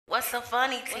What's so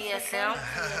funny, TSM?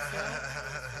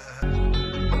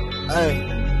 Hey,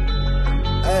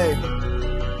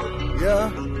 yeah.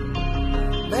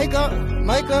 Makeup,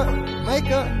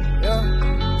 yeah.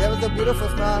 That was a beautiful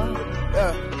smile,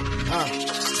 yeah.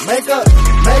 Makeup,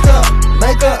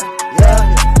 yeah.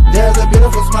 There's a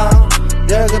beautiful smile,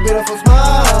 there's a beautiful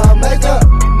smile. Makeup,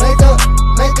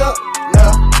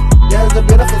 yeah. There's a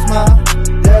beautiful smile,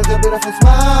 there's a beautiful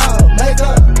smile.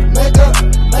 Makeup,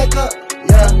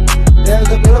 yeah. There's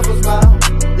a beautiful smile,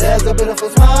 there's a beautiful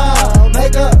smile.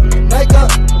 Makeup,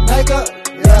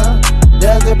 yeah.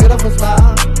 There's a beautiful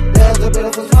smile, there's a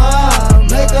beautiful smile.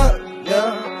 Makeup,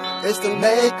 yeah. It's the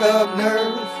makeup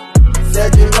nurse.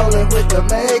 Said you're rolling with the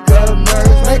makeup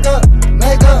nurse. Makeup,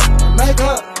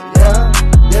 yeah.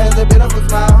 There's a beautiful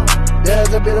smile,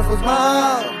 there's a beautiful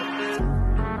smile.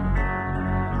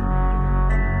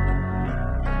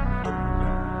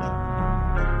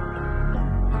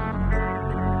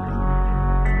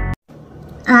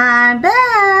 I'm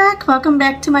back! Welcome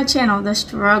back to my channel. The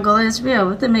struggle is real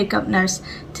with the makeup nurse.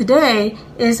 Today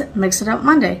is Mix It Up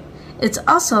Monday. It's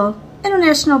also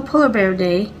International Polar Bear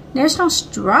Day, National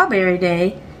Strawberry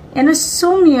Day,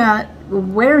 Insomnia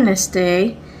Awareness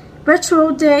Day,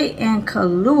 Retro Day, and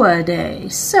Kahlua Day.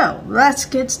 So let's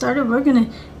get started. We're going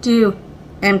to do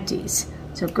empties.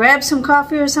 So grab some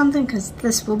coffee or something because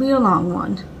this will be a long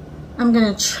one. I'm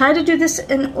going to try to do this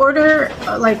in order,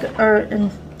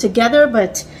 together,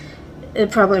 but it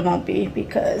probably won't be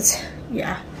because,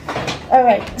 yeah. All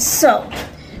right, so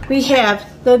we have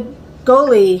the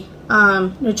Goli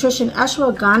Nutrition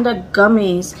Ashwagandha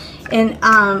Gummies, and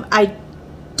I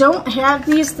don't have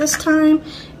these this time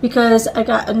because I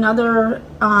got another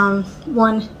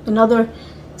another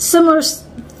similar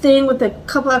thing with a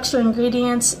couple extra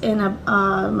ingredients in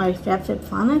my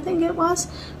FabFitFun, I think it was.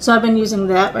 So I've been using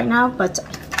that right now, but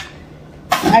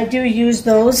I do use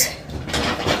those.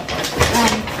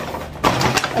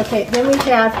 Okay, then we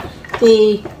have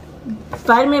the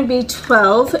vitamin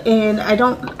B12, and I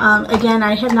don't, again,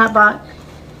 I have not bought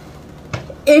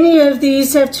any of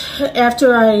these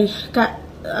after I got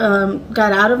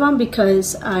out of them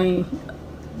because I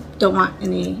don't want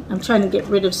any. I'm trying to get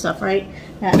rid of stuff, right?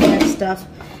 That stuff.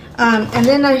 And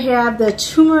then I have the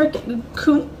turmeric,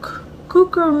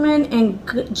 curcumin,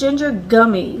 and ginger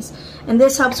gummies, and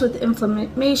this helps with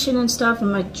inflammation and stuff,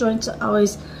 and my joints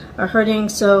always are hurting,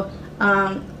 so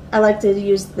I like to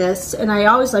use this, and I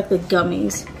always like the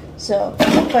gummies. So,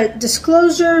 but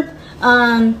disclosure,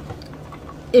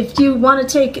 if you want to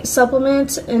take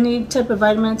supplements, any type of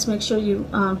vitamins, make sure you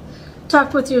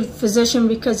talk with your physician,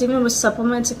 because even with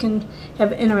supplements it can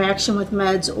have interaction with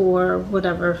meds or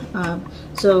whatever.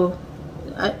 So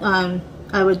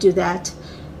I would do that.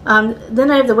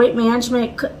 Then I have the weight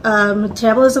management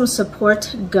metabolism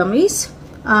support gummies,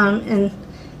 and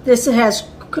this has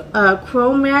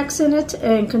Chromax in it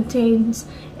and contains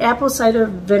apple cider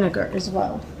vinegar as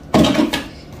well.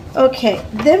 Okay,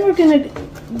 then we're going to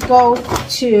go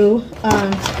to,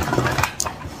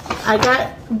 I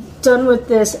got done with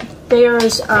this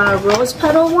Thayer's Rose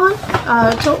Petal one,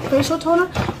 facial toner,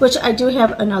 which I do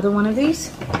have another one of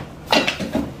these.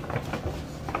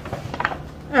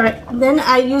 Alright, then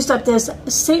I used up this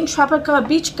Saint Tropica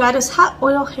Beach Goddess Hot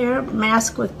Oil Hair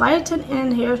Mask with biotin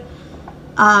and hair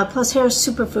plus hair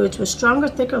superfoods with stronger,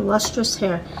 thicker, lustrous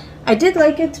hair. I did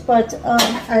like it, but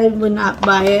I would not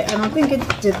buy it. I don't think it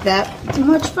did that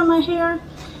much for my hair.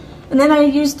 And then I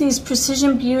used these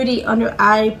Precision Beauty under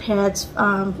eye pads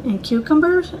in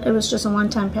cucumber. It was just a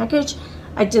one-time package.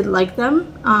 I did like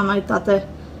them. I thought the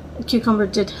cucumber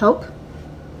did help.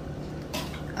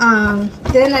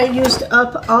 Then I used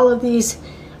up all of these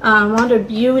Wonder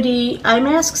Beauty eye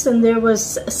masks, and there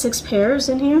was 6 pairs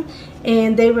in here,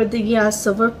 and they were the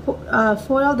silver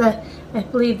foil that I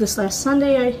believe this last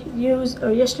Sunday I used,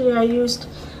 or yesterday I used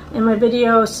in my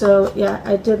video. So yeah,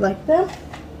 I did like them.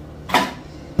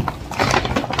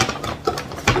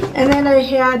 And then I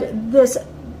had this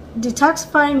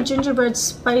detoxifying gingerbread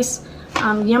spice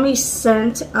yummy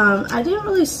scent. I didn't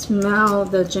really smell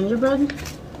the gingerbread,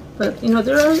 but you know,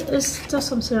 there is still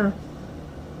some serum.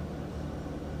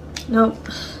 Nope,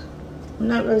 I'm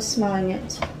not really smelling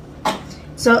it.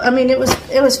 So I mean, it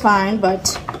was fine.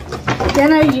 But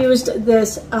then I used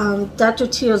this Dr.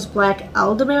 Teal's Black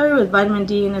Elderberry with vitamin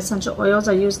D and essential oils.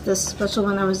 I used this special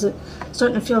when I was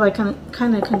starting to feel like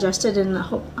kind of congested, and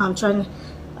I'm trying to,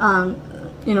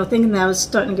 you know, thinking that I was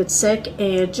starting to get sick,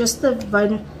 and just the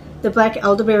Black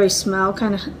Elderberry smell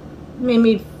kind of made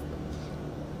me.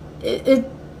 It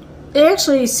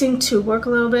actually seemed to work a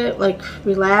little bit, like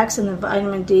relax, and the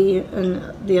vitamin D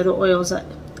and the other oils. I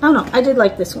don't know. I did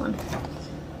like this one.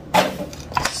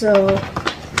 So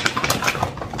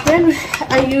Then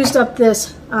I used up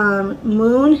this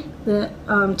Moon, the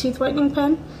teeth whitening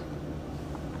pen.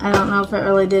 I don't know if it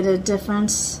really did a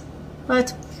difference,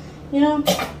 but you know,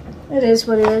 it is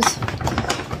what it is.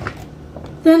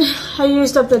 Then I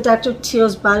used up the Dr.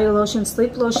 Teal's Body Lotion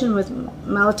Sleep Lotion with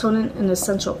melatonin and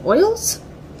essential oils.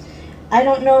 I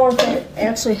don't know if it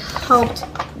actually helped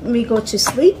me go to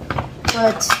sleep,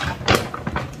 but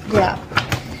yeah.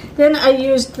 Then I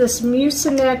used this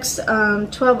Mucinex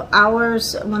 12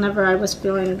 hours whenever I was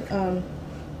feeling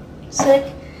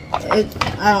sick. I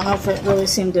don't know if it really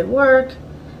seemed to work.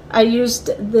 I used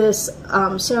this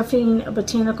Seraphine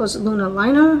Botanicals Luna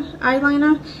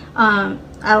eyeliner.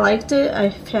 I liked it.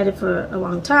 I've had it for a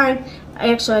long time.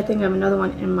 I think I have another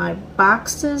one in my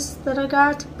boxes that I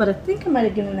got, but I think I might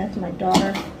have given that to my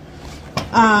daughter.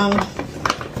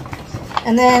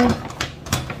 And then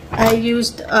I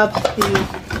used up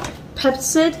the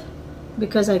Pepcid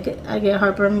because I get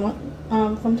heartburn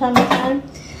from time to time.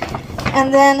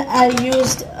 And then I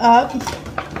used up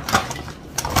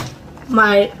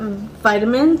my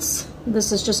vitamins.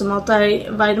 This is just a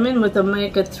multivitamin with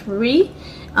omega-3.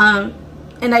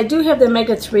 And I do have the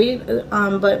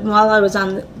omega-3, but while I was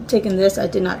taking this, I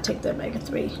did not take the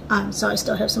omega-3. So I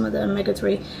still have some of the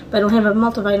omega-3, but I don't have a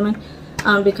multivitamin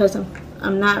because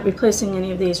I'm not replacing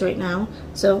any of these right now.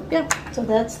 So yeah, so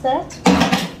that's that.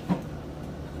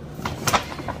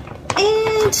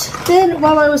 And then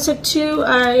while I was sick too,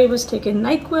 I was taking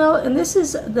NyQuil, and this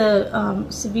is the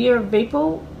Severe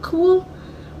Vapor Cool,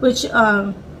 which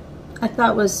I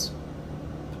thought was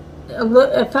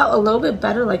it felt a little bit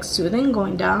better, like soothing,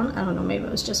 going down. I don't know, maybe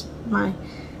it was just my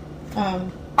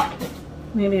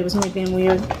maybe it was me being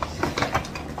weird.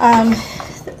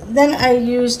 Then I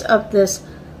used up this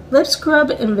lip scrub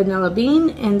in Vanilla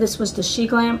Bean, and this was the She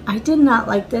Glam. I did not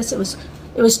like this.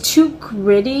 It was too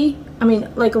gritty. I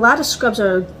mean, like a lot of scrubs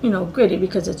are, you know, gritty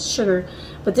because it's sugar,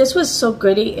 but this was so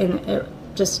gritty, and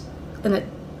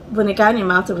when it got in your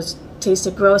mouth, it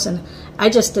tasted gross, and I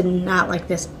just did not like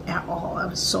this at all. I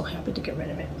was so happy to get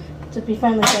rid of it, to be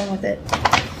finally done with it.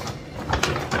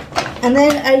 And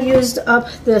then I used up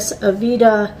this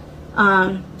Aveda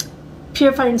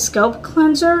Purifying Scalp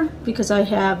Cleanser because I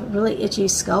have really itchy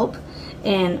scalp,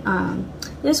 and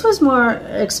this was more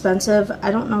expensive. I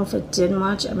don't know if it did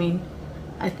much. I mean,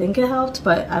 I think it helped,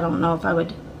 but I don't know if I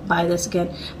would buy this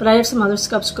again. But I have some other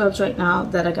scalp scrubs right now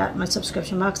that I got in my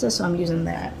subscription boxes, so I'm using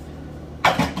that.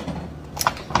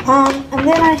 And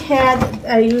then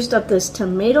I used up this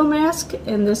tomato mask,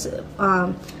 and this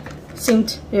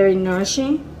seemed very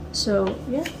nourishing. So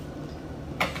yeah.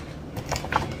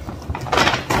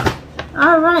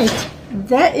 Alright,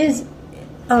 that is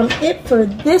it for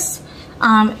this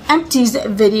Empties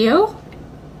video.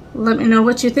 Let me know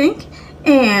what you think.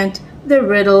 And the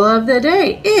riddle of the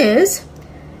day is,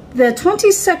 the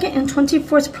 22nd and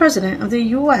 24th President of the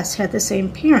U.S. had the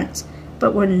same parents,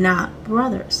 but were not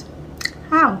brothers.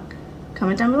 How?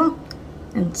 Comment down below.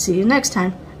 And see you next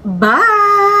time. Bye!